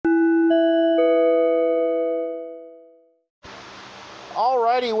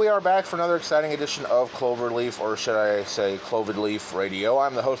Alrighty, we are back for another exciting edition of Cloverleaf, or should I say Cloverleaf Radio.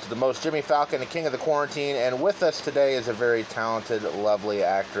 I'm the host of the most, Jimmy Falcon, the king of the quarantine, and with us today is a very talented, lovely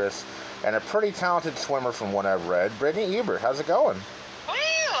actress and a pretty talented swimmer from what I've read, Brittani Ebert. How's it going? Woo!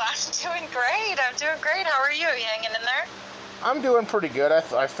 I'm doing great. How are you? You hanging in there? I'm doing pretty good.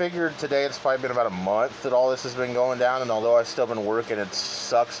 I figured today it's probably been about a month that all this has been going down, and although I've still been working, it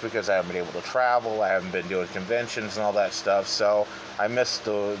sucks because I haven't been able to travel, I haven't been doing conventions and all that stuff, so I missed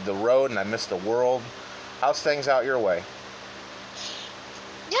the road and I missed the world. How's things out your way?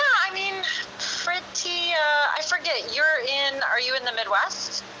 Yeah, I mean, pretty, I forget, are you in the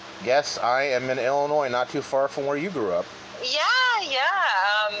Midwest? Yes, I am in Illinois, not too far from where you grew up. Yeah.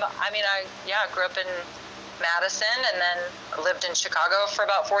 I grew up in Madison and then lived in Chicago for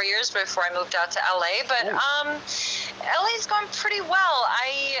about 4 years before I moved out to LA. But LA's going pretty well.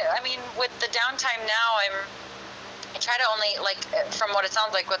 I mean, with the downtime now, I try to only, from what it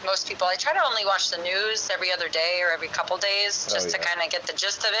sounds like with most people, I try to only watch the news every other day or every couple days just to kind of get the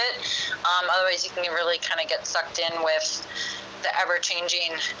gist of it. Otherwise, you can really kind of get sucked in with the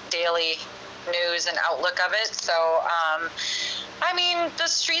ever-changing daily news and outlook of it. So, I mean, the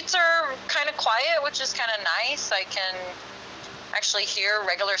streets are kind of quiet, which is kind of nice. I can actually hear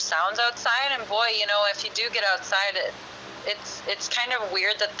regular sounds outside, and boy, if you do get outside, it's kind of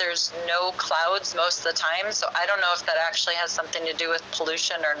weird that there's no clouds most of the time, so I don't know if that actually has something to do with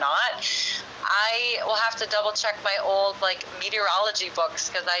pollution or not. I will have to double check my old meteorology books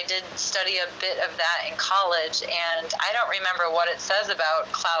because I did study a bit of that in college, and I don't remember what it says about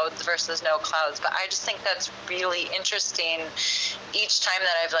clouds versus no clouds, but I just think that's really interesting each time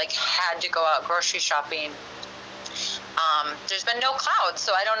that I've had to go out grocery shopping. There's been no clouds,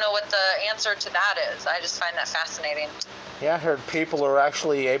 so I don't know what the answer to that is. I just find that fascinating. Yeah, I heard people are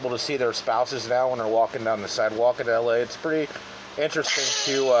actually able to see their spouses now when they're walking down the sidewalk in LA. It's pretty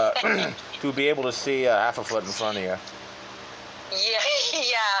interesting to to be able to see half a foot in front of you.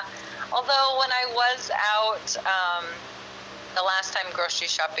 Yeah. Although when I was out the last time grocery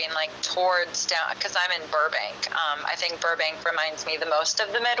shopping, towards down, because I'm in Burbank. I think Burbank reminds me the most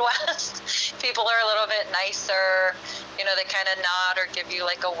of the Midwest. People are a little bit nicer. They kind of nod or give you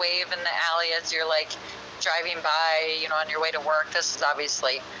a wave in the alley as you're driving by, on your way to work. This is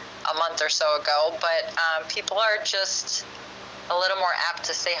obviously a month or so ago, but people are just a little more apt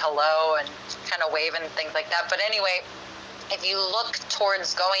to say hello and kind of wave and things like that. But anyway, if you look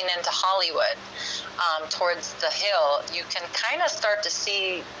towards going into Hollywood, towards the hill, you can kind of start to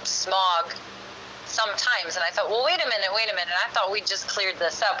see smog sometimes. And I thought, well, wait a minute. I thought we just cleared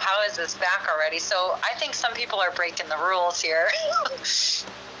this up. How is this back already? So I think some people are breaking the rules here.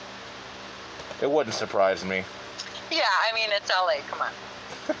 It wouldn't surprise me. Yeah, I mean, it's LA. Come on.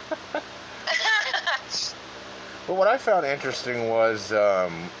 But what I found interesting was that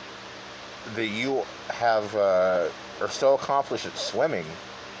you are so accomplished at swimming.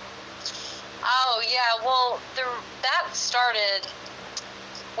 Oh, yeah. Well, that started,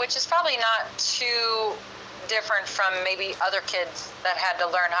 which is probably not too different from maybe other kids that had to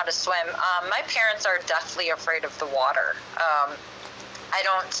learn how to swim. My parents are deathly afraid of the water.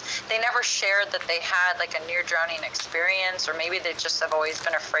 They never shared that they had a near drowning experience, or maybe they just have always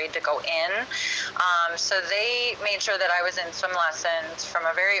been afraid to go in. So they made sure that I was in swim lessons from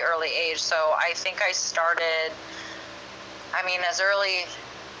a very early age. So I think I started, as early,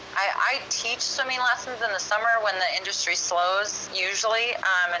 I teach swimming lessons in the summer when the industry slows usually.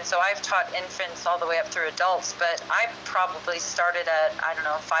 And so I've taught infants all the way up through adults, but I probably started at,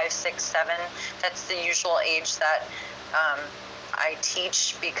 5, 6, 7. That's the usual age that, I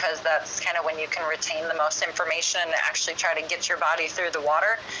teach, because that's kind of when you can retain the most information and actually try to get your body through the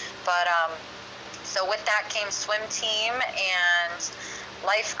water. But so with that came swim team and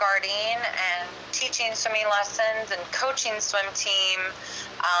lifeguarding and teaching swimming lessons and coaching swim team.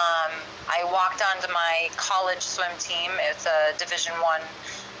 I walked onto my college swim team. It's a Division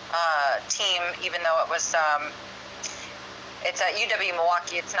I team, even though it was it's at UW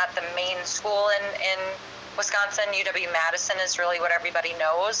Milwaukee. It's not the main school in Wisconsin. UW-Madison is really what everybody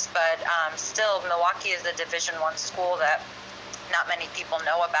knows, but still Milwaukee is a Division I school that not many people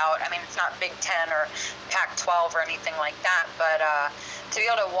know about. It's not Big Ten or Pac-12 or anything like that, but to be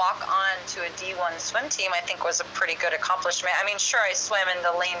able to walk on to a D1 swim team, I think was a pretty good accomplishment. Sure, I swam in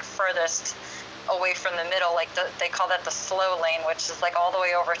the lane furthest away from the middle, they call that the slow lane, which is all the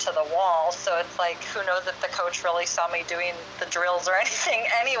way over to the wall, so it's who knows if the coach really saw me doing the drills or anything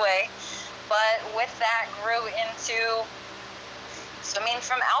anyway. But with that grew into swimming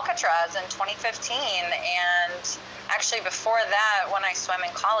from Alcatraz in 2015, and actually before that, when I swam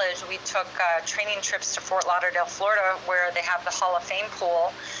in college, we took training trips to Fort Lauderdale, Florida, where they have the Hall of Fame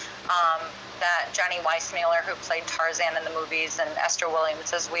pool that Johnny Weissmuller, who played Tarzan in the movies, and Esther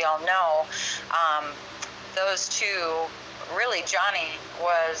Williams, as we all know, those two, really Johnny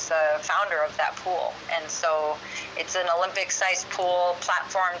was the founder of that pool. And so it's an Olympic-sized pool,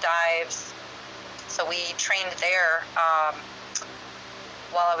 platform dives. So we trained there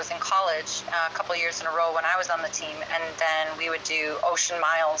while I was in college, a couple years in a row when I was on the team, and then we would do ocean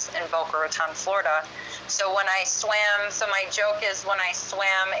miles in Boca Raton, Florida. So when I swam, so my joke is when I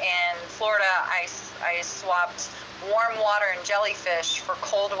swam in Florida, I swapped warm water and jellyfish for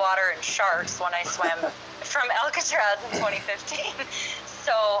cold water and sharks when I swam from Alcatraz in 2015.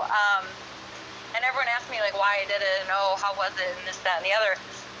 So, and everyone asked me like why I did it and oh, how was it and this, that, and the other.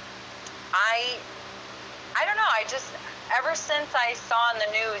 I don't know, ever since I saw in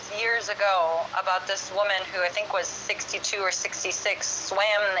the news years ago about this woman who I think was 62 or 66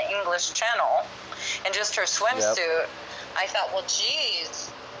 swam the English Channel in just her swimsuit, yep. I thought, well, geez,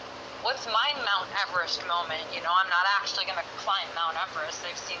 what's my Mount Everest moment? You know, I'm not actually going to climb Mount Everest.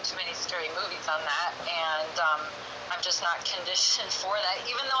 I've seen too many scary movies on that, and I'm just not conditioned for that.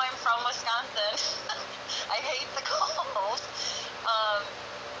 Even though I'm from Wisconsin, I hate the cold.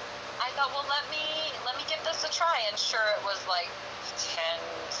 I thought, well, let me give this a try. And sure, it was like 10,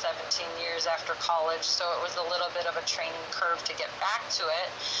 17 years after college, so it was a little bit of a training curve to get back to it.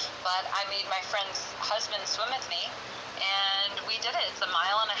 But I made my friend's husband swim with me, and we did it. It's 1.5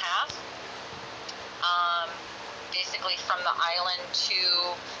 miles. Basically, from the island to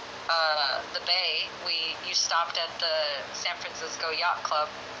the bay, you stopped at the San Francisco Yacht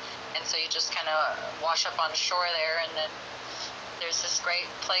Club, and so you just kind of wash up on shore there, and then there's this great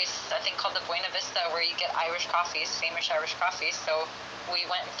place, I think, called the Buena Vista, where you get Irish coffees, famous Irish coffees. So we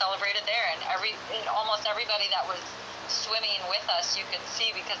went and celebrated there, and almost everybody that was swimming with us, you could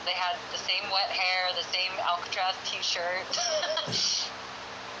see, because they had the same wet hair, the same Alcatraz t-shirt.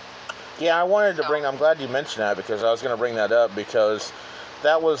 Yeah, I wanted to I'm glad you mentioned that, because I was going to bring that up, because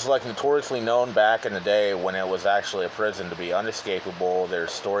that was like notoriously known back in the day when it was actually a prison to be unescapable.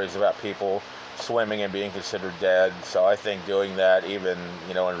 There's stories about people swimming and being considered dead, so I think doing that even,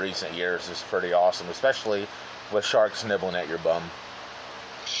 you know, in recent years is pretty awesome, especially with sharks nibbling at your bum.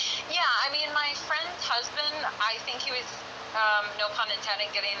 Yeah, I mean, my friend's husband, I think he was, no pun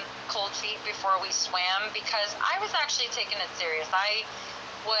intended, getting cold feet before we swam, because I was actually taking it serious. I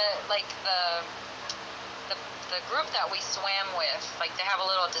would, like, the group that we swam with, like, they have a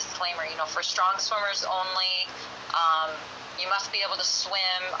little disclaimer, you know, for strong swimmers only, you must be able to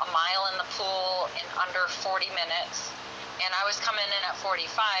swim 1 mile in the pool in under 40 minutes. And I was coming in at 45,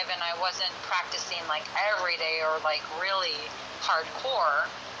 and I wasn't practicing like every day or like really hardcore,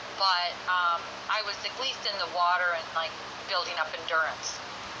 but I was at least in the water and like building up endurance.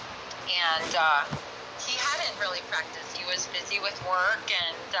 And he hadn't really practiced. He was busy with work,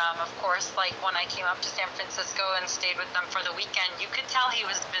 and of course, like when I came up to San Francisco and stayed with them for the weekend, you could tell he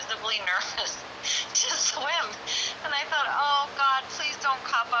was visibly nervous to swim. And I thought, oh God, please don't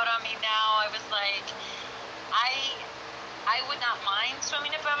cop out on me now. I was like, I would not mind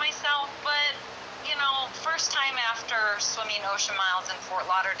swimming it by myself, but you know, first time after swimming ocean miles in Fort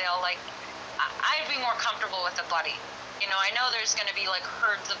Lauderdale, like I'd be more comfortable with a buddy. You know, I know there's going to be like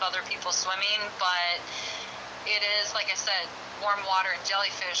herds of other people swimming, but it is, like I said, warm water and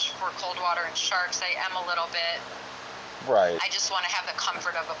jellyfish for cold water and sharks. I am a little bit. Right. I just want to have the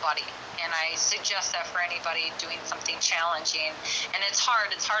comfort of a buddy, and I suggest that for anybody doing something challenging. And it's hard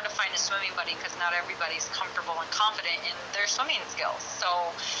to find a swimming buddy, because not everybody's comfortable and confident in their swimming skills. So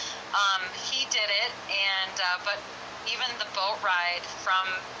he did it, and but even the boat ride from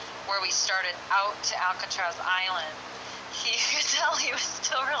where we started out to Alcatraz Island, he could tell he was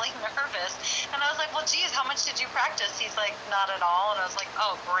still really nervous. And I was like, well, geez, how much did you practice? He's like, not at all. And I was like,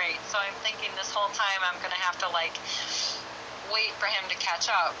 oh, great. So I'm thinking this whole time I'm going to have to, like, wait for him to catch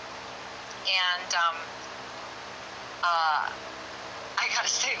up. And I got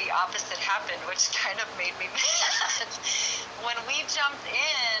to say the opposite happened, which kind of made me mad. When we jumped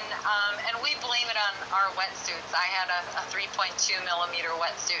in, and we blame it on our wetsuits. I had a 3.2 millimeter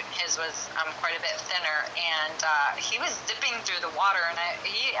wetsuit, and his was quite a bit thinner, and he was zipping through the water, and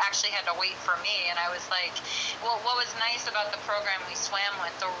he actually had to wait for me. And I was like, well, what was nice about the program we swam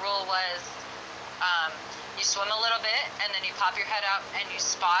with, the rule was you swim a little bit, and then you pop your head up and you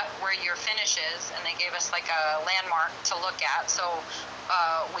spot where your finish is, and they gave us like a landmark to look at. So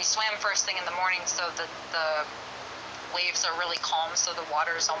we swam first thing in the morning, so the waves are really calm, so the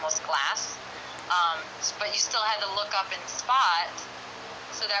water is almost glass. But you still had to look up and spot,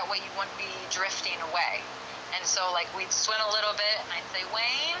 so that way you wouldn't be drifting away. And so, like, we'd swim a little bit, and I'd say,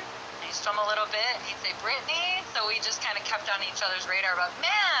 Wayne, and he'd swim a little bit, and he'd say, Brittani. So we just kind of kept on each other's radar, but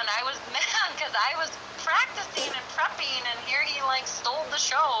man, because I was practicing and prepping, and here he, like, stole the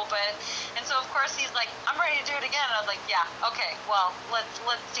show. And so, of course, he's like, I'm ready to do it again. And I was like, yeah, okay, well, let's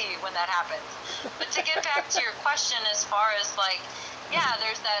see when that happens. But to get back to your question, as far as, like, yeah,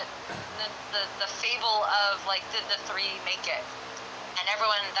 there's that, the fable of, like, did the three make it? And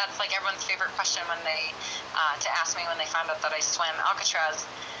that's like everyone's favorite question when they, to ask me when they found out that I swim Alcatraz.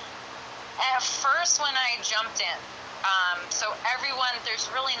 At first, when I jumped in, so everyone, there's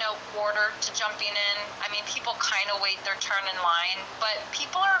really no order to jumping in. I mean, people kind of wait their turn in line, but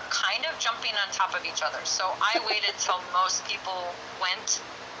people are kind of jumping on top of each other. So I waited till most people went,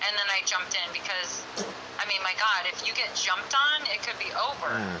 and then I jumped in because, I mean, my God, if you get jumped on, it could be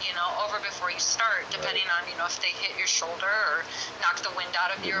over, over before you start, depending on, if they hit your shoulder or knock the wind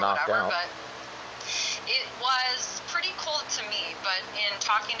out of you or whatever. But it was pretty cool to me. But in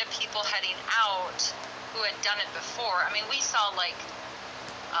talking to people heading out who had done it before, I mean, we saw, like,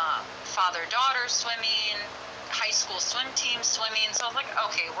 father-daughter swimming, high school swim team swimming, so I was like,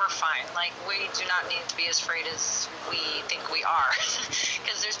 okay, we're fine. Like, we do not need to be as afraid as we think we are,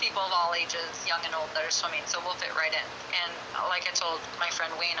 because there's people of all ages, young and old, that are swimming, so we'll fit right in. And like I told my friend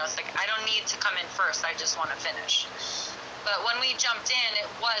Wayne, I was like, I don't need to come in first, I just want to finish. But when we jumped in,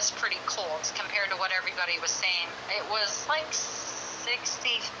 it was pretty cold compared to what everybody was saying. It was like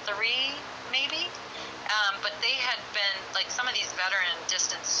 63, maybe. But they had been, like, some of these veteran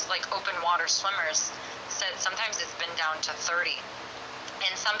distance, like, open water swimmers said sometimes it's been down to 30.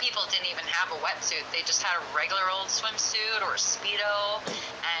 And some people didn't even have a wetsuit. They just had a regular old swimsuit or a Speedo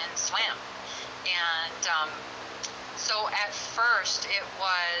and swam. And so at first it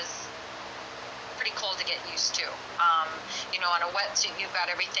was pretty cold to get used to. On a wetsuit, you've got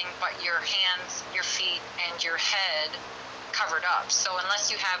everything but your hands, your feet, and your head covered up. So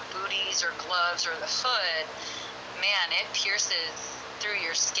unless you have booties or gloves or the hood, man, it pierces through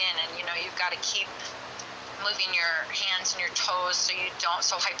your skin, and you've got to keep moving your hands and your toes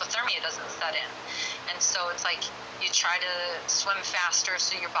so hypothermia doesn't set in. And so it's like you try to swim faster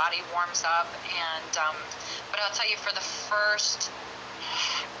so your body warms up. And but I'll tell you, for the first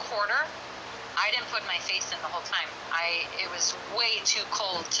quarter, I didn't put my face in the whole time. It was way too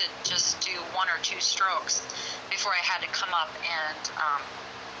cold to just do one or two strokes before I had to come up and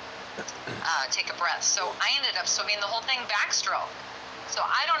take a breath. So I ended up swimming the whole thing backstroke. So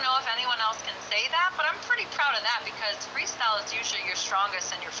I don't know if anyone else can say that, but I'm pretty proud of that, because freestyle is usually your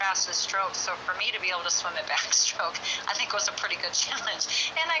strongest and your fastest stroke. So for me to be able to swim it backstroke, I think was a pretty good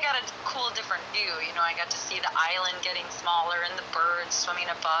challenge. And I got a cool different view. I got to see the island getting smaller and the birds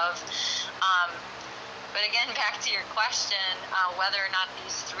swimming above. But again, back to your question, whether or not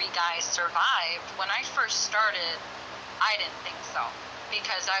these three guys survived, when I first started, I didn't think so,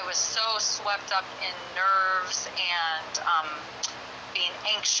 because I was so swept up in nerves and being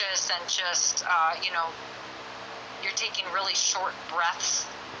anxious and just, you're taking really short breaths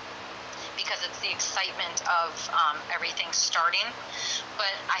because it's the excitement of everything starting.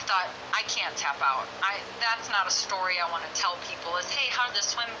 But I thought, I can't tap out. That's not a story I want to tell people, is, hey, how did the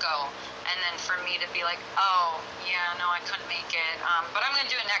swim go? And then for me to be like, oh, yeah, no, I couldn't make it, but I'm going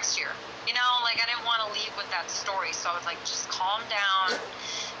to do it next year. I didn't want to leave with that story. So I was like, just calm down,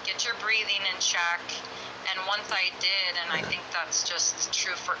 get your breathing in check. And once I did, and I think that's just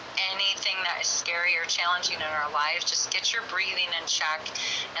true for anything that is scary or challenging in our lives, just get your breathing in check,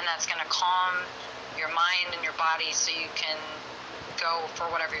 and that's going to calm your mind and your body so you can go for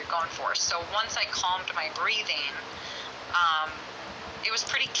whatever you're going for. So once I calmed my breathing, it was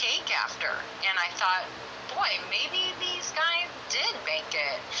pretty cake after. And I thought, boy, maybe these guys did make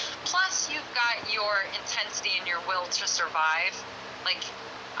it. Plus, you've got your intensity and your will to survive. Like,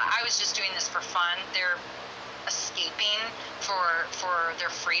 I was just doing this for fun. They're escaping for their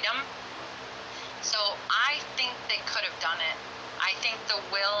freedom. So I think they could have done it. I think the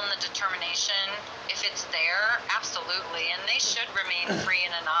will and the determination, if it's there, absolutely. And they should remain free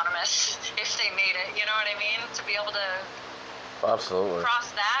and anonymous if they made it. You know what I mean? To be able to absolutely cross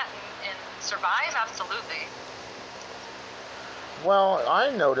that and survive, absolutely. Well,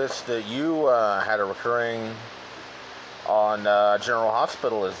 I noticed that you had a recurring on General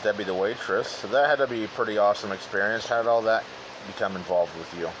Hospital as Debbie the waitress, so that had to be a pretty awesome experience. How did all that become involved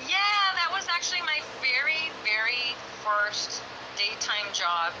with you? Yeah, that was actually my very, very first daytime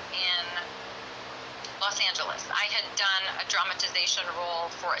job in, well, Los Angeles. I had done a dramatization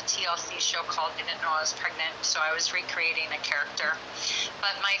role for a TLC show called Didn't Know I Was Pregnant, so I was recreating a character.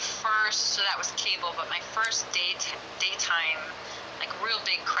 But so that was cable, but my first daytime, like real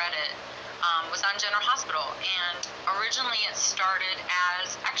big credit, was on General Hospital. And originally it started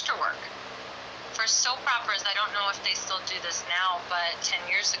as extra work. For soap operas, I don't know if they still do this now, but 10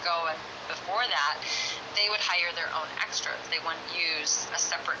 years ago and before that, they would hire their own extras. They wouldn't use a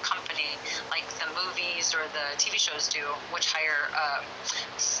separate company like the movies or the TV shows do, which hire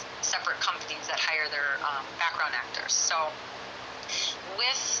separate companies that hire their background actors. So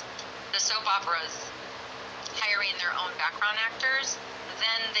with the soap operas hiring their own background actors,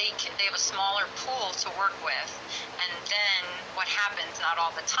 then they have a smaller pool to work with. And then what happens, not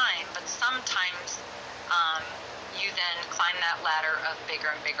all the time, but sometimes you then climb that ladder of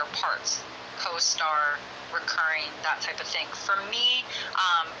bigger and bigger parts, co-star, recurring, that type of thing. For me,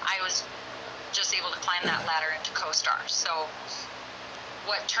 I was just able to climb that ladder into co-star. So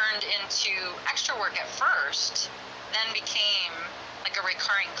what turned into extra work at first then became like a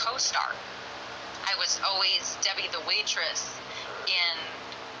recurring co-star. I was always Debbie the waitress in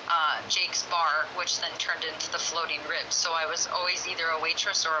Jake's bar, which then turned into the Floating Ribs. So I was always either a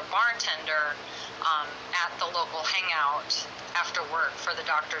waitress or a bartender at the local hangout after work for the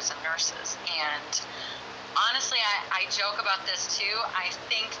doctors and nurses. And honestly, I joke about this too. I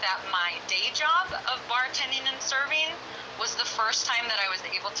think that my day job of bartending and serving was the first time that I was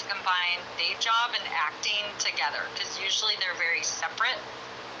able to combine day job and acting together, because usually they're very separate.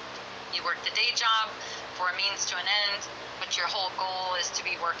 You work the day job for a means to an end, but your whole goal is to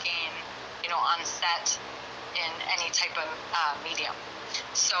be working, on set in any type of medium.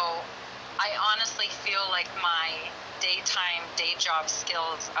 So I honestly feel like my daytime day job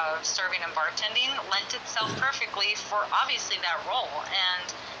skills of serving and bartending lent itself perfectly for obviously that role. And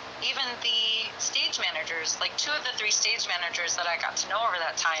even the stage managers, like 2 of the 3 stage managers that I got to know over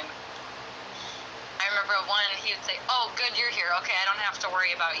that time, I remember one, he would say, "Oh, good, you're here. Okay, I don't have to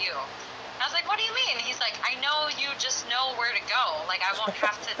worry about you." I was like, "What do you mean?" He's like, "I know you just know where to go. Like, I won't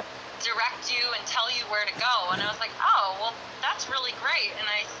have to direct you and tell you where to go." And I was like, "Oh, well, that's really great." And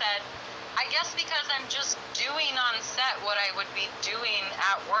I said, "I guess because I'm just doing on set what I would be doing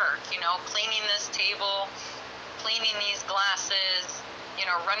at work, cleaning this table, cleaning these glasses,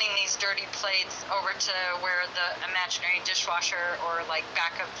 running these dirty plates over to where the imaginary dishwasher or like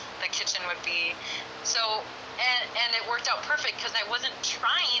back of the kitchen would be." So, and it worked out perfect because I wasn't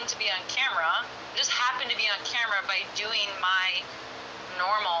trying to be on camera. I just happened to be on camera by doing my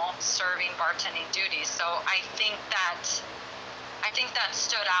normal serving bartending duties. So I think that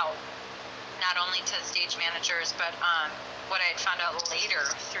stood out not only to stage managers, but what I had found out later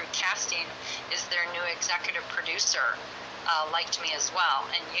through casting is their new executive producer liked me as well.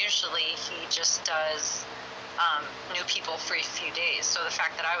 And usually he just does new people for a few days. So the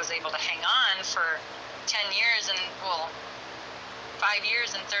fact that I was able to hang on for 10 years and 5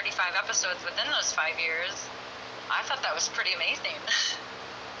 years and 35 episodes within those 5 years, I thought that was pretty amazing.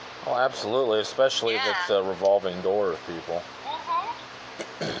 Oh, absolutely, especially if it's a revolving door of people.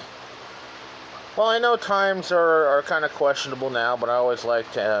 Well, I know times are kind of questionable now, but I always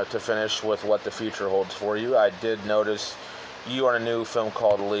like to finish with what the future holds for you. I did notice you on a new film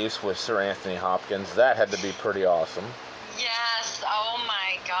called Elise with Sir Anthony Hopkins. That had to be pretty awesome. Yes, oh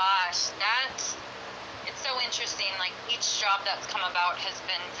my gosh. It's so interesting. Like, each job that's come about has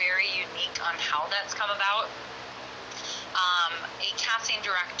been very unique on how that's come about. A casting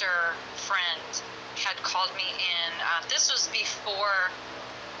director friend had called me in. This was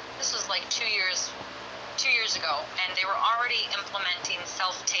like 2 years ago, and they were already implementing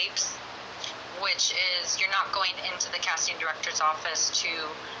self-tapes, which is you're not going into the casting director's office to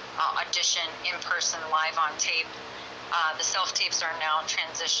audition in person live on tape. The self-tapes are now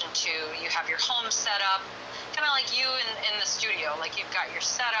transitioned to, you have your home set up, kind of like you in the studio. Like, you've got your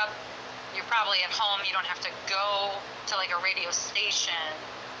setup, you're probably at home, you don't have to go to like a radio station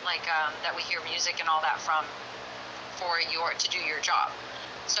like that we hear music and all that from to do your job.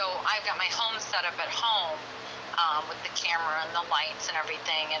 So I've got my home set up at home with the camera and the lights and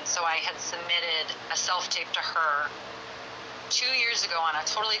everything. And so I had submitted a self-tape to her 2 years ago on a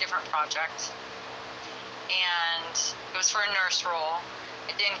totally different project. And it was for a nurse role.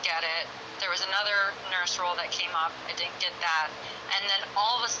 I didn't get it. There was another nurse role that came up. I didn't get that. And then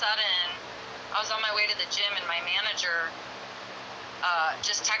all of a sudden, I was on my way to the gym and my manager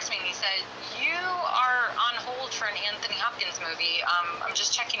just texted me and he said, "You are on hold for an Anthony Hopkins movie. I'm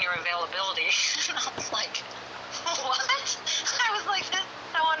just checking your availability." And I was like, "What?" I was like, "This is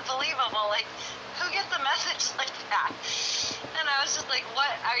so unbelievable. Like, who gets a message like that?" And I was just like,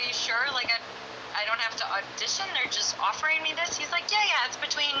 "What? Are you sure?" Like, I don't have to audition. They're just offering me this. He's like, yeah, it's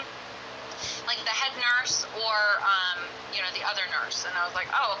between like the head nurse or the other nurse. And I was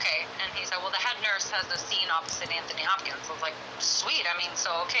like, oh, okay. And he said, well, the head nurse has the scene opposite Anthony Hopkins. I was like, sweet. I mean, so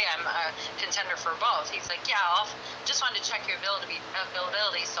okay, I'm a contender for both. He's like, yeah, I'll just wanted to check your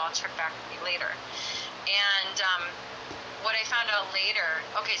availability, so I'll check back with you later. And what I found out later,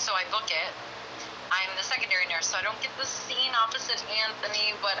 okay, so I book it. I'm the secondary nurse, so I don't get the scene opposite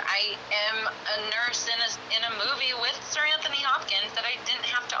Anthony, but I am a nurse in a movie with Sir Anthony Hopkins that I didn't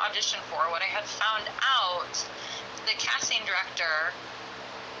have to audition for. What I had found out, the casting director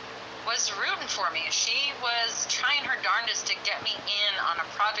was rooting for me. She was trying her darndest to get me in on a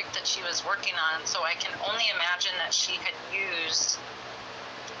project that she was working on, so I can only imagine that she had used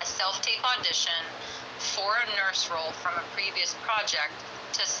a self-tape audition for a nurse role from a previous project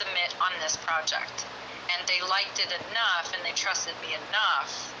to submit on this project, and they liked it enough and they trusted me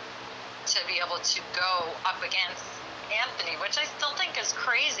enough to be able to go up against Anthony, which I still think is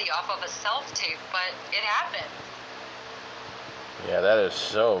crazy off of a self-tape, but it happened. Yeah, that is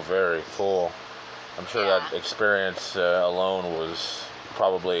so very cool. I'm sure that experience alone was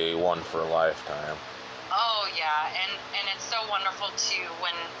probably one for a lifetime. Oh yeah, and it's so wonderful too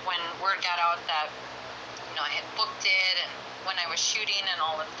when word got out that I had booked it, and when I was shooting and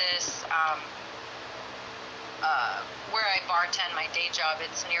all of this, where I bartend my day job,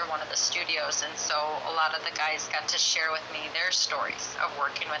 it's near one of the studios, and so a lot of the guys got to share with me their stories of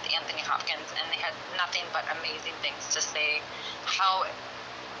working with Anthony Hopkins, and they had nothing but amazing things to say, how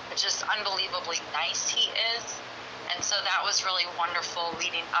just unbelievably nice he is. And so that was really wonderful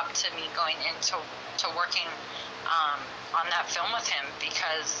leading up to me going into working on that film with him,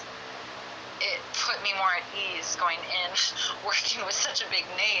 because it put me more at ease going in working with such a big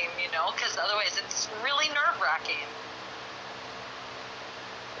name, because otherwise it's really nerve-wracking.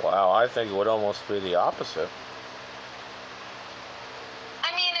 Wow, I think it would almost be the opposite. I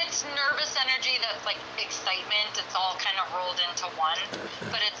mean, it's nervous energy that's like excitement. It's all kind of rolled into one,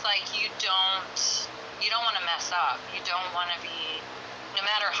 but it's like you don't want to mess up. You don't want to be, no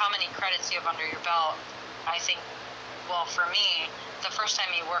matter how many credits you have under your belt. I think, well, for me, the first time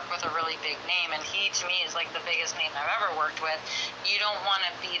you work with a really big name, and he to me is like the biggest name I've ever worked with, you don't want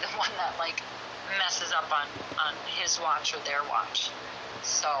to be the one that like messes up on his watch or their watch.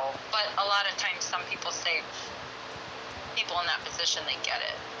 So, but a lot of times some people say people in that position, they get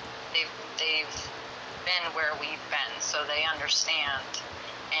it. They've been where we've been, so they understand.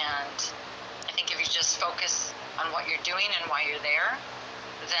 And I think if you just focus on what you're doing and why you're there,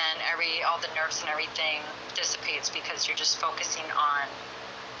 then all the nerves and everything dissipates, because you're just focusing on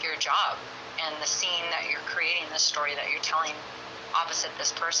your job and the scene that you're creating, the story that you're telling opposite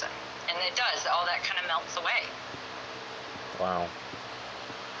this person. And it does, all that kind of melts away. Wow.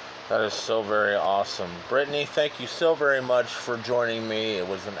 That is so very awesome. Brittani, thank you so very much for joining me. It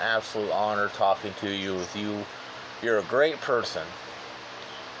was an absolute honor talking to you. You're a great person.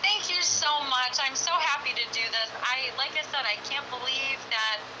 Thank you so much. I'm so happy to do this. Like I said, I can't believe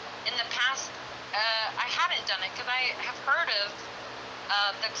that in the past I hadn't done it, because I have heard of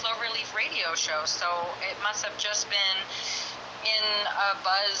the Cloverleaf radio show, so it must have just been in a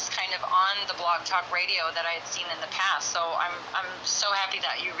buzz kind of on the Blog Talk Radio that I had seen in the past. So I'm so happy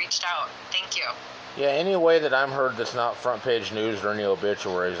that you reached out. Thank you. Yeah, any way that I'm heard that's not front page news or any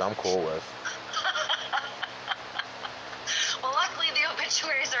obituaries, I'm cool with. Well, luckily the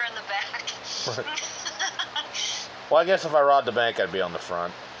obituaries are in the back. Right. Well, I guess if I robbed the bank, I'd be on the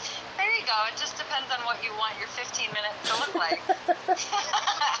front. There you go. It just depends on what you want your 15 minutes to look like.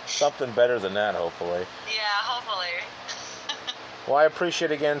 Something better than that, hopefully. Yeah, hopefully. Well, I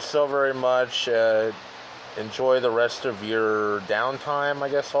appreciate it again so very much. Enjoy the rest of your downtime, I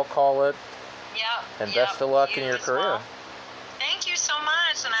guess I'll call it. Yeah. And best of luck in your career. Well. Thank you so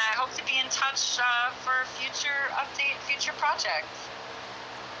much, and I hope to be in touch for future projects.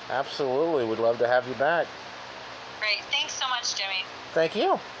 Absolutely. We'd love to have you back. Great. Thanks so much, Jimmy. Thank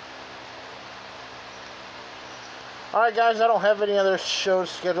you. Alright guys, I don't have any other shows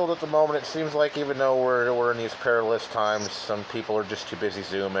scheduled at the moment. It seems like even though we're in these perilous times, some people are just too busy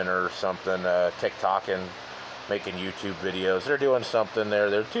Zooming or something, TikToking, making YouTube videos. They're doing something there.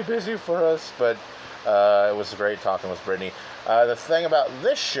 They're too busy for us, but it was great talking with Brittani. The thing about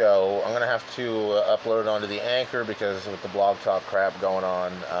this show, I'm going to have to upload it onto the Anchor, because with the Blog Talk crap going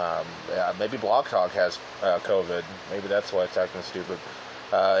on, maybe Blog Talk has COVID. Maybe that's why it's acting stupid.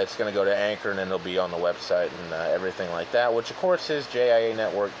 It's going to go to Anchor, and then it'll be on the website and everything like that, which of course is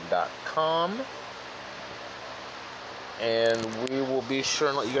JIAnetwork.com. And we will be sure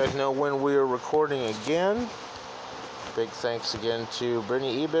and let you guys know when we are recording again. big thanks again to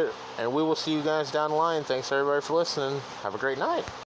Brittani Ebert, and we will see you guys down the line. Thanks everybody for listening. Have a great night.